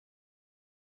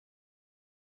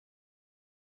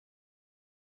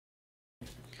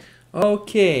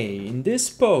Okay, in this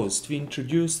post we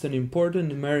introduced an important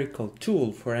numerical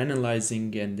tool for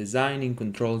analyzing and designing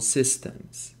control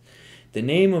systems. The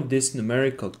name of this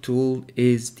numerical tool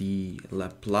is the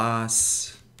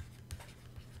Laplace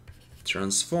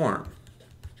transform.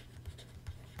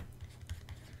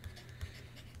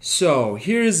 So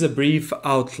here is a brief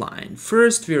outline.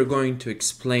 First we are going to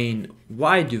explain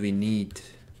why do we need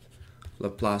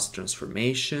Laplace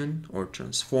transformation or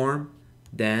transform.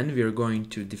 Then we are going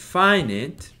to define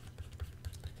it,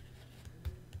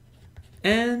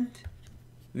 and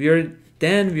we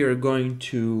are going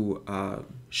to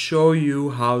show you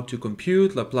how to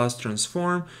compute Laplace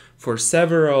transform for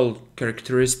several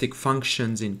characteristic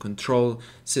functions in control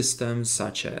systems,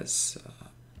 such as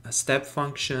a step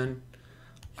function,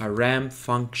 a ramp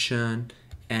function,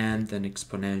 and an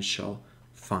exponential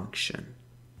function.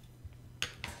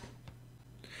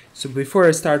 So before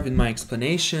I start with my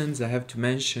explanations, I have to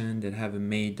mention that I have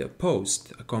made a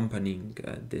post accompanying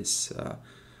this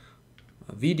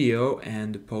video,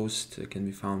 and the post can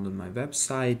be found on my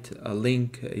website. A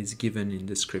link is given in the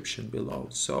description below.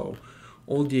 So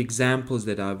all the examples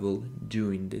that I will do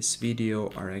in this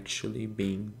video are actually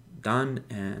being done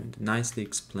and nicely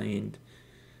explained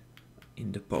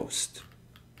in the post.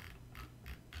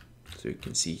 So you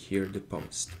can see here the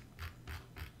post.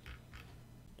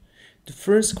 The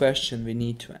first question we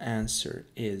need to answer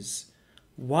is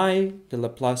why the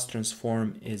Laplace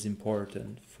transform is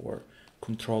important for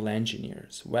control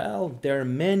engineers. Well, there are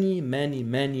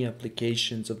many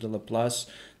applications of the Laplace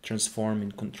transform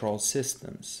in control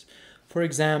systems. For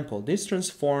example, this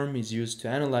transform is used to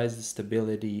analyze the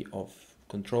stability of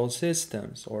control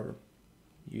systems, or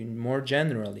more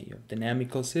generally of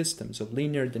dynamical systems, of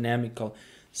linear dynamical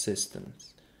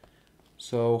systems.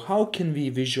 So how can we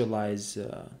visualize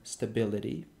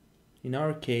stability? In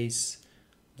our case,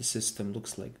 the system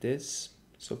looks like this.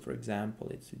 So for example,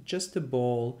 it's just a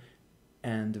ball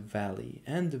and a valley,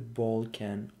 and the ball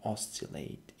can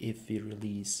oscillate if we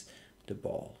release the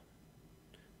ball.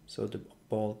 So the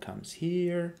ball comes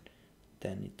here,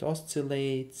 then it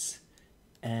oscillates,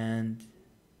 and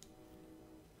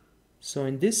so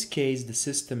in this case the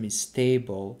system is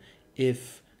stable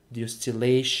if the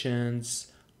oscillations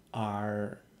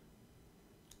are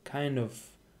kind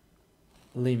of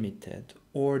limited,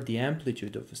 or the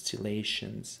amplitude of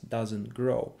oscillations doesn't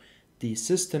grow. The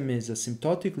system is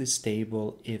asymptotically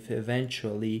stable if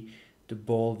eventually the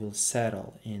ball will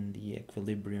settle in the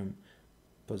equilibrium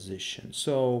position.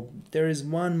 So there is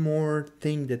one more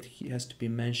thing that has to be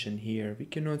mentioned here. We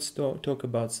cannot talk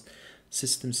about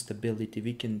system stability.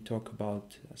 We can talk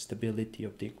about stability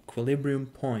of the equilibrium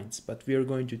points, but we are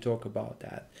going to talk about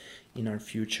that in our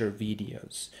future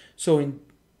videos. So in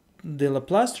the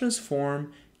Laplace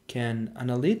transform can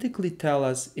analytically tell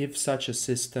us if such a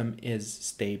system is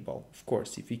stable. Of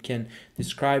course, if we can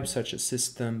describe such a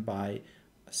system by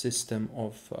a system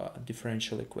of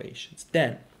differential equations.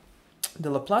 Then the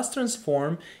Laplace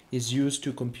transform is used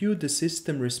to compute the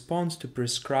system response to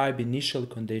prescribed initial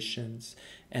conditions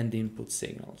and input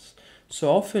signals. So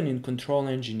often in control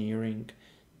engineering,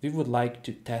 we would like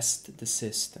to test the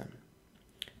system.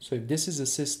 So if this is a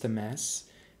system S,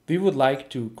 we would like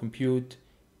to compute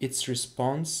its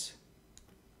response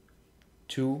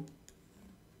to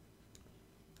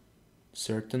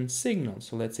certain signals.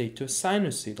 So let's say to a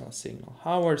sinusoidal signal.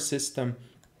 How our system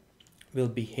will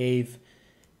behave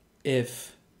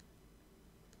if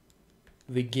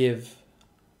we give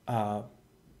a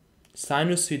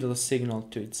sinusoidal signal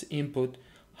to its input,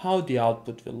 how the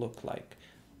output will look like.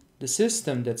 The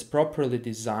system that's properly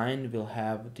designed will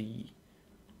have the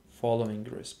following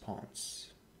response.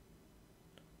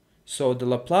 So the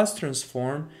Laplace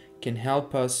transform can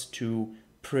help us to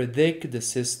predict the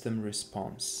system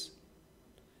response.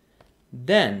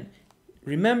 Then,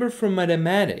 remember from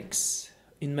mathematics,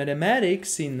 in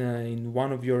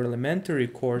one of your elementary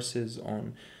courses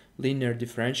on linear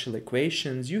differential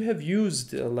equations, you have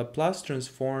used a Laplace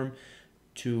transform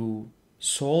to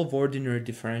solve ordinary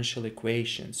differential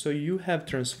equations. So you have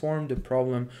transformed the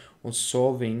problem of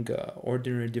solving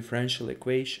ordinary differential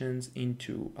equations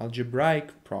into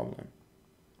algebraic problem,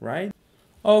 right?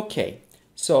 Okay,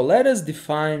 so let us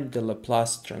define the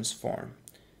Laplace transform.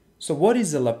 So what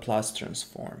is a Laplace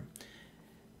transform?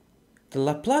 The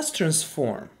Laplace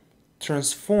transform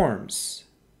transforms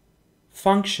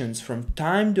functions from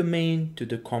time domain to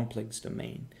the complex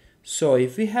domain. So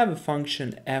if we have a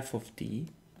function f of t,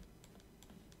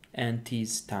 and t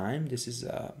is time, this is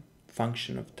a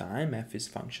function of time, f is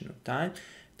function of time,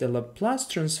 the Laplace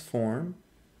transform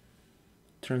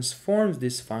transforms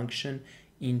this function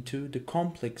into the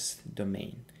complex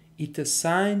domain. It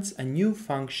assigns a new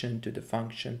function to the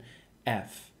function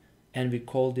f, and we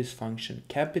call this function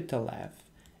capital F,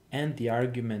 and the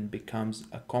argument becomes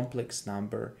a complex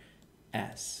number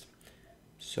s.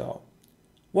 So,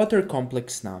 what are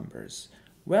complex numbers?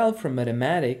 Well, from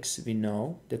mathematics, we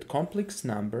know that complex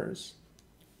numbers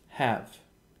have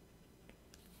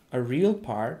a real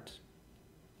part,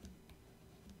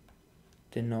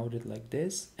 denoted like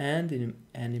this, and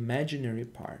an imaginary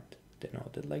part,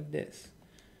 denoted like this.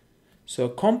 So a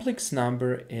complex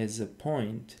number is a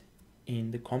point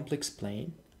in the complex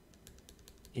plane.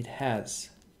 It has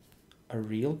a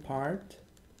real part,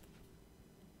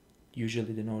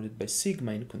 usually denoted by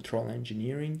sigma in control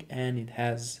engineering, and it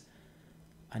has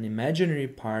an imaginary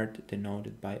part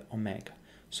denoted by omega.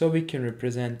 So we can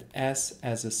represent S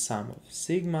as a sum of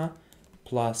sigma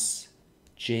plus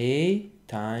J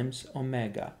times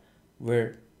omega,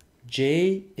 where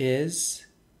J is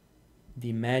the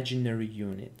imaginary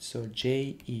unit. So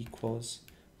J equals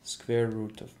square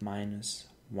root of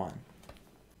 -1.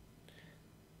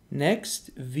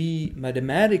 Next, we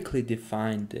mathematically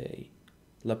define the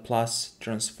Laplace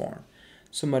transform.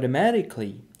 So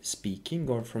mathematically speaking,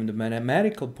 or from the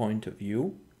mathematical point of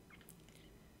view,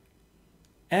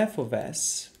 f of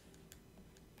s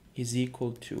is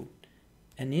equal to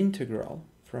an integral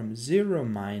from 0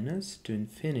 minus to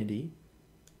infinity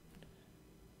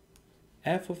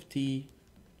f of t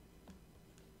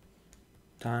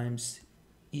times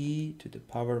e to the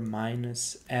power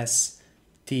minus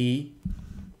st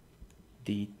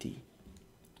dt.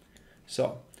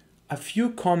 So, a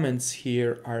few comments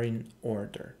here are in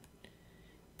order.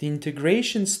 The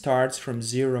integration starts from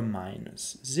 0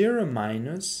 minus. 0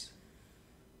 minus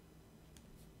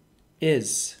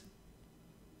is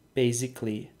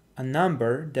basically a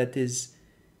number that is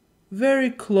very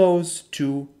close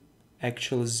to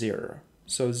actual 0.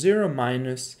 So 0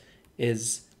 minus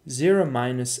is 0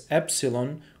 minus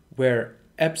epsilon, where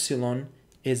epsilon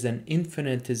is an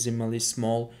infinitesimally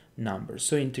small number.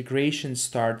 So integration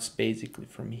starts basically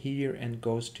from here and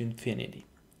goes to infinity.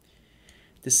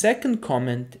 The second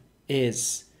comment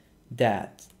is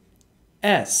that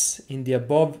s in the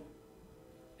above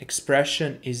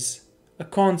expression is a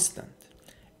constant.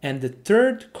 And the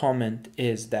third comment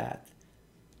is that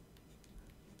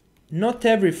not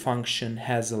every function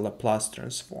has a Laplace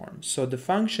transform. So the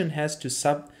function has to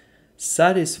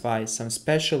satisfy some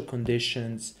special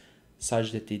conditions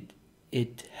such that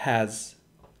it has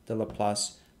the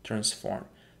Laplace transform.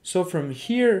 So from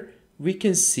here we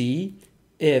can see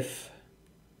if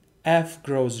f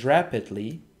grows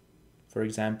rapidly, for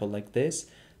example like this,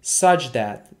 such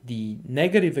that the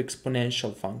negative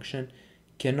exponential function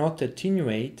cannot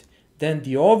attenuate, then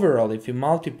the overall, if you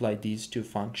multiply these two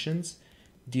functions,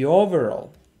 the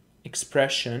overall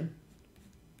expression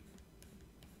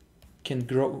can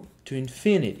grow to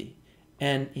infinity.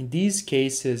 And in these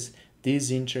cases,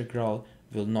 this integral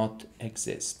will not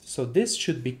exist. So this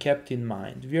should be kept in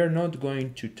mind. We are not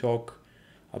going to talk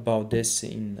about this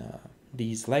in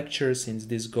these lectures, since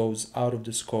this goes out of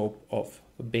the scope of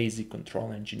a basic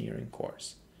control engineering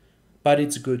course. But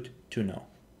it's good to know.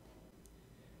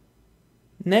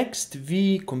 Next,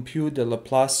 we compute the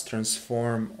Laplace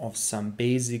transform of some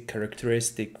basic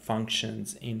characteristic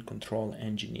functions in control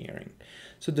engineering.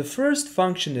 So the first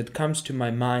function that comes to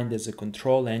my mind as a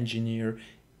control engineer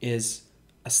is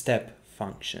a step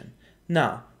function.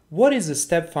 Now, what is a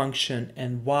step function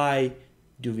and why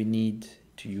do we need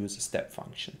to use a step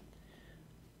function?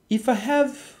 If I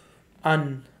have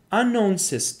an unknown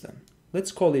system,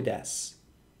 let's call it S,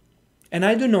 and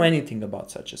I don't know anything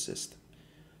about such a system.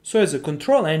 So as a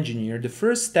control engineer, the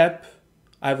first step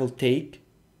I will take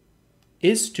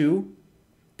is to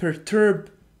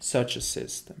perturb such a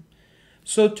system.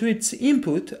 So to its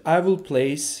input, I will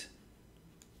place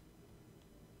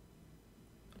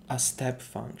a step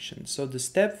function. So the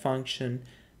step function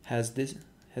has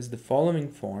the following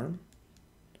form.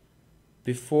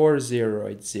 Before 0,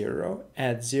 it's 0.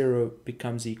 At 0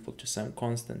 becomes equal to some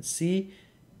constant c,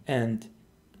 and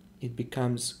it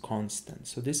becomes constant.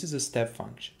 So this is a step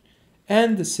function.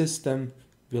 And the system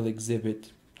will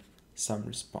exhibit some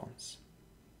response.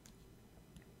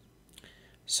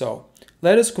 So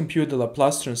let us compute the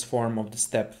Laplace transform of the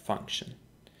step function.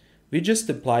 We just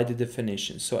apply the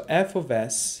definition. So f of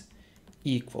s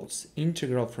equals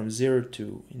integral from 0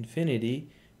 to infinity.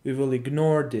 We will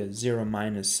ignore the 0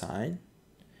 minus sign.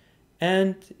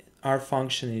 And our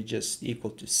function is just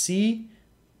equal to c.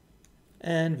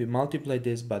 And we multiply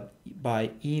this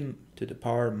by e to the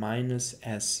power minus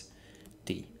st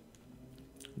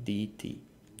dt.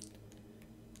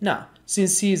 Now,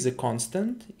 since c is a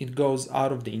constant, it goes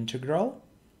out of the integral.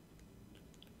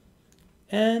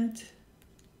 And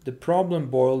the problem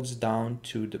boils down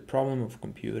to the problem of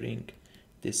computing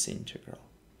this integral.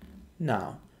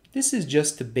 Now, this is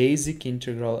just a basic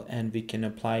integral and we can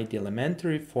apply the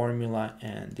elementary formula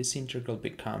and this integral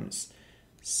becomes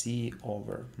c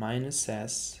over minus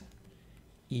s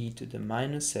e to the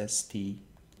minus st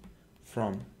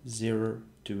from 0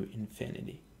 to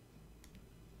infinity.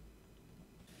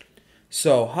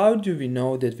 So how do we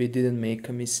know that we didn't make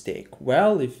a mistake?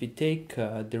 Well, if we take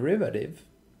a derivative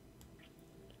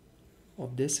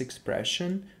of this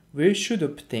expression, we should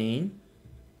obtain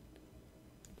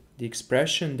the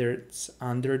expression that's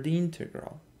under the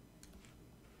integral.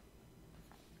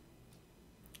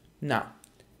 Now,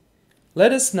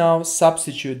 let us now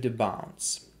substitute the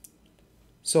bounds.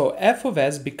 So f of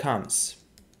s becomes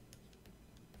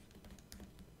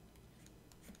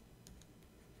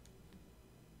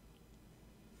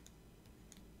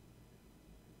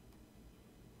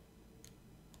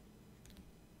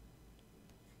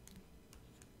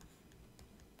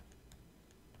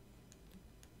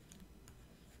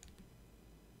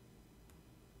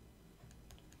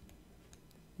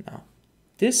now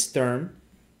this term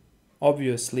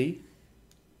obviously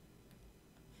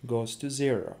goes to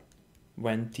 0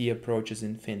 when t approaches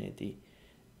infinity,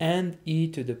 and e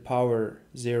to the power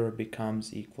 0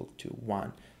 becomes equal to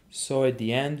 1. So at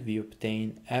the end we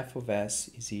obtain f of s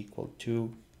is equal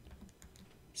to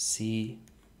c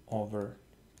over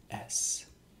s.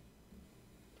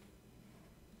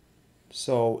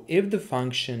 So if the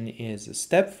function is a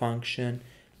step function,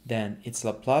 then its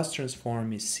Laplace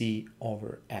transform is c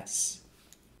over s.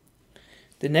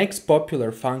 The next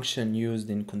popular function used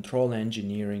in control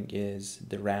engineering is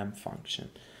the ramp function.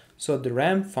 So the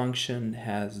ramp function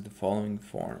has the following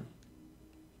form.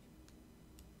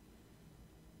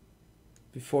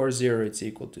 Before 0 it's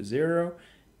equal to 0,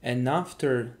 and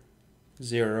after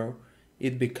 0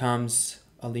 it becomes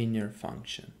a linear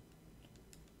function.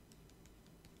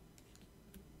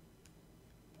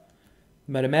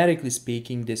 Mathematically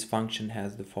speaking, this function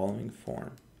has the following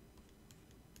form.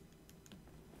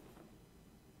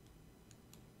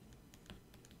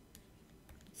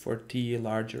 For t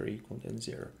larger or equal than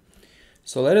 0.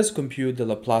 So let us compute the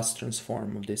Laplace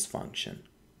transform of this function.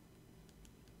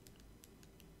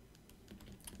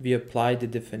 We apply the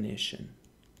definition.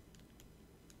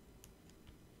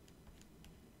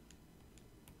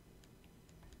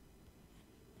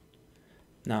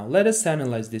 Now let us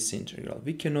analyze this integral.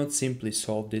 We cannot simply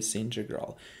solve this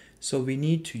integral, so we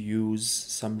need to use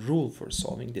some rule for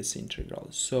solving this integral.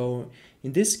 So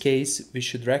in this case, we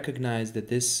should recognize that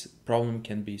this problem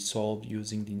can be solved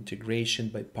using the integration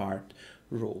by part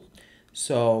rule.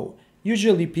 So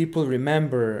usually people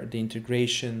remember the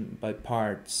integration by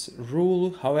parts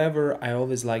rule. However, I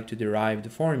always like to derive the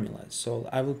formula. So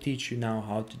I will teach you now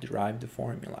how to derive the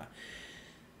formula.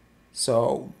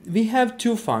 So we have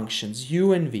two functions,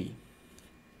 u and v.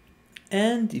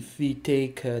 And if we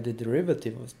take the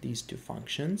derivative of these two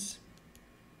functions,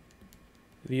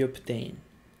 we obtain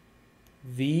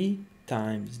v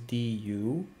times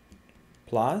du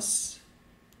plus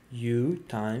u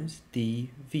times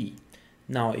dv.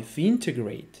 Now if we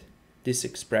integrate this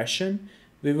expression,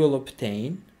 we will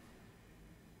obtain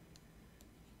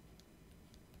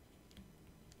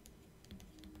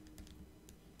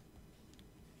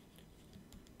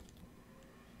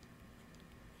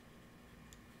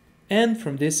and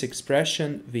from this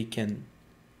expression we can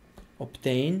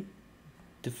obtain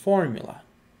the formula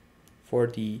for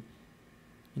the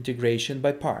integration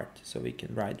by part. So we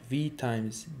can write v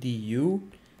times du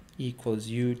equals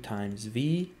u times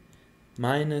v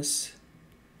minus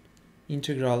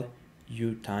integral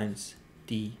u times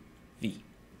dv.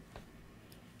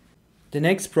 The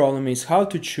next problem is how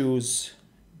to choose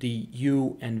the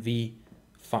u and v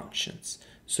functions.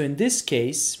 So in this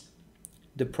case,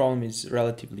 the problem is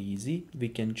relatively easy. We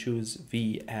can choose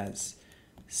v as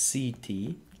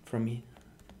ct. From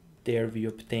there we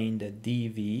obtain that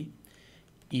dv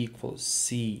equals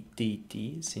c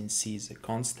dt, since c is a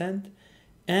constant,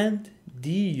 and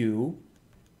du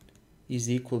is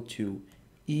equal to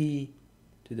e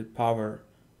to the power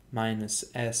minus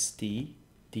st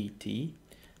dt.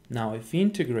 Now if we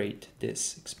integrate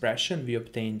this expression, we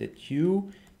obtain that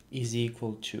u is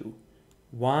equal to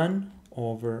 1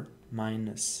 over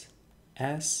minus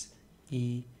s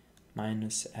e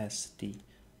minus st.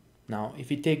 Now if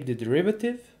we take the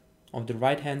derivative of the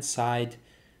right hand side,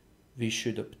 we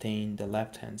should obtain the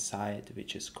left hand side,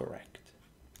 which is correct.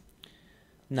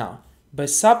 Now by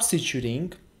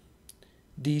substituting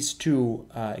these two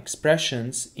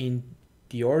expressions in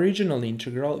the original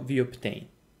integral, we obtain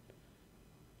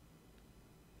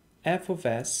f of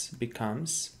s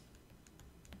becomes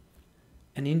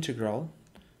an integral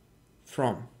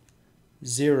from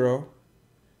 0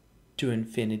 to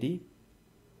infinity.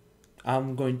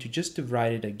 I'm going to just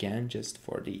write it again just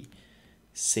for the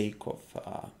sake of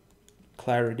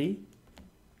clarity.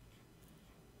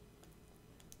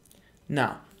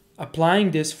 Now,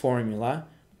 applying this formula,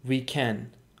 we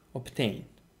can obtain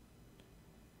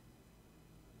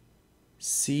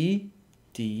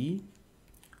Ct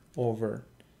over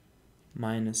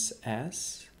minus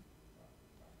s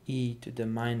e to the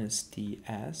minus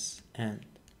ts, and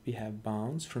we have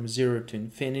bounds from 0 to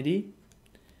infinity,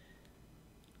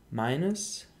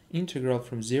 minus integral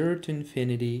from 0 to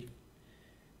infinity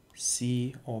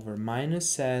c over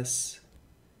minus s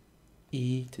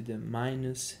e to the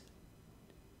minus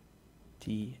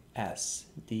ts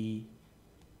dt.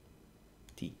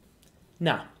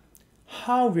 Now,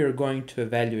 how we are going to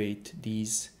evaluate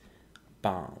these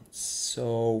bounds?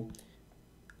 So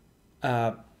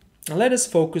let us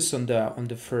focus on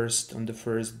the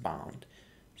first bound.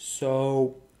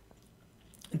 So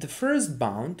the first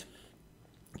bound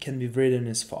can be written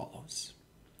as follows: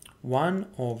 1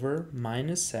 over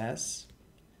minus s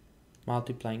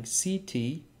multiplying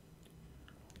ct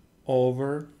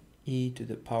over e to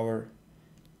the power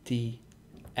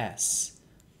ts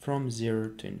from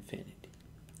 0 to infinity.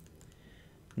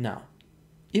 Now,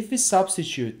 if we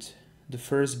substitute the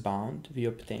first bound, we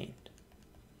obtained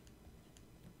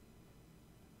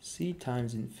c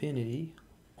times infinity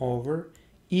over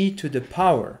e to the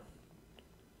power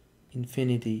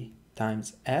infinity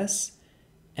times s,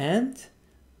 and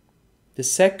the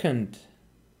second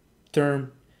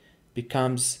term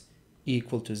becomes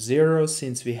equal to 0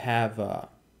 since we have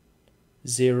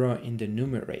 0 in the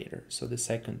numerator, so the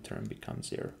second term becomes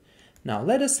 0. Now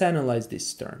let us analyze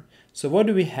this term. So what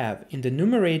do we have? In the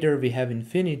numerator we have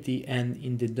infinity, and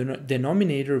in the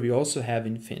denominator we also have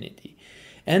infinity.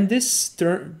 And this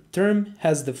term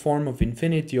has the form of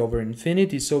infinity over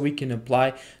infinity, so we can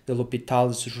apply the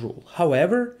L'Hopital's rule.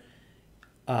 However,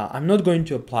 I'm not going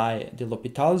to apply the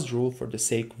L'Hopital's rule for the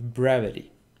sake of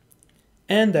brevity.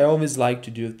 And I always like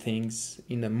to do things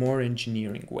in a more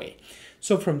engineering way.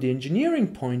 So from the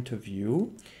engineering point of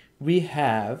view, we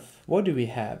have, what do we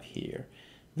have here?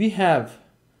 We have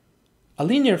a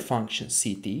linear function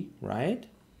ct, right?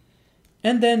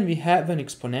 And then we have an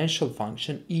exponential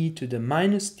function e to the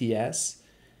minus ts,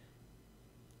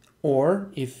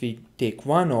 or if we take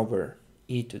 1 over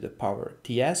e to the power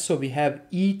ts, so we have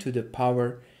e to the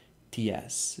power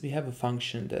ts. We have a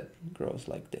function that grows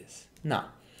like this. Now,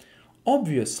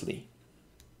 obviously,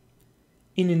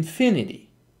 in infinity,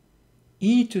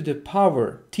 e to the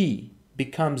power t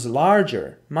becomes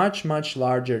larger, much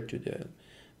larger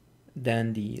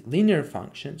than the linear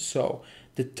function. So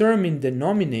the term in the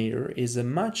denominator is a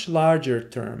much larger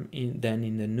term than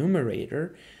in the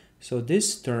numerator. So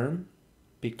this term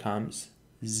becomes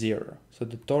 0. So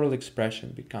the total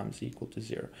expression becomes equal to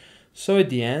 0. So at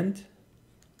the end,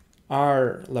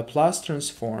 our Laplace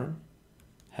transform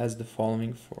has the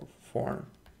following form.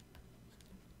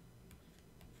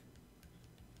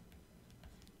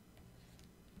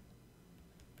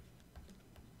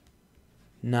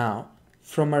 Now,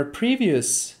 from our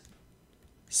previous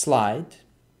slide,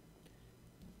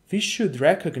 we should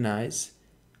recognize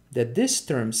that this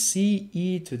term c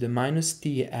e to the minus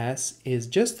ts is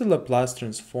just the Laplace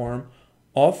transform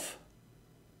of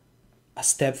a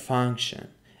step function,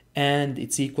 and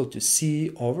it's equal to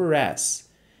c over s.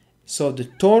 So the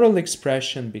total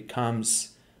expression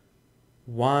becomes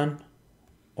 1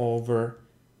 over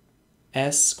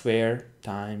s squared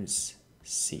times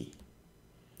c.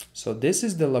 So this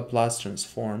is the Laplace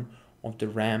transform of the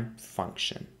ramp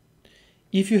function.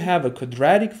 If you have a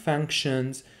quadratic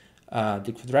function,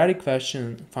 the quadratic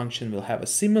function will have a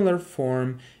similar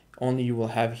form, only you will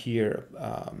have here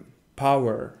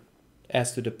power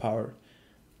s to the power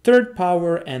third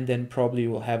power, and then probably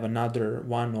you will have another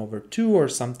 1 over 2 or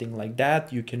something like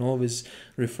that. You can always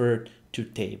refer to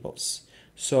tables.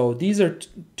 So these are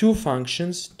two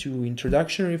functions, two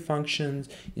introductory functions.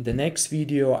 In the next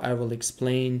video, I will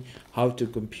explain how to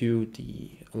compute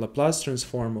the Laplace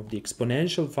transform of the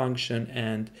exponential function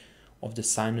and of the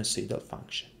sinusoidal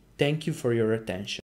function. Thank you for your attention.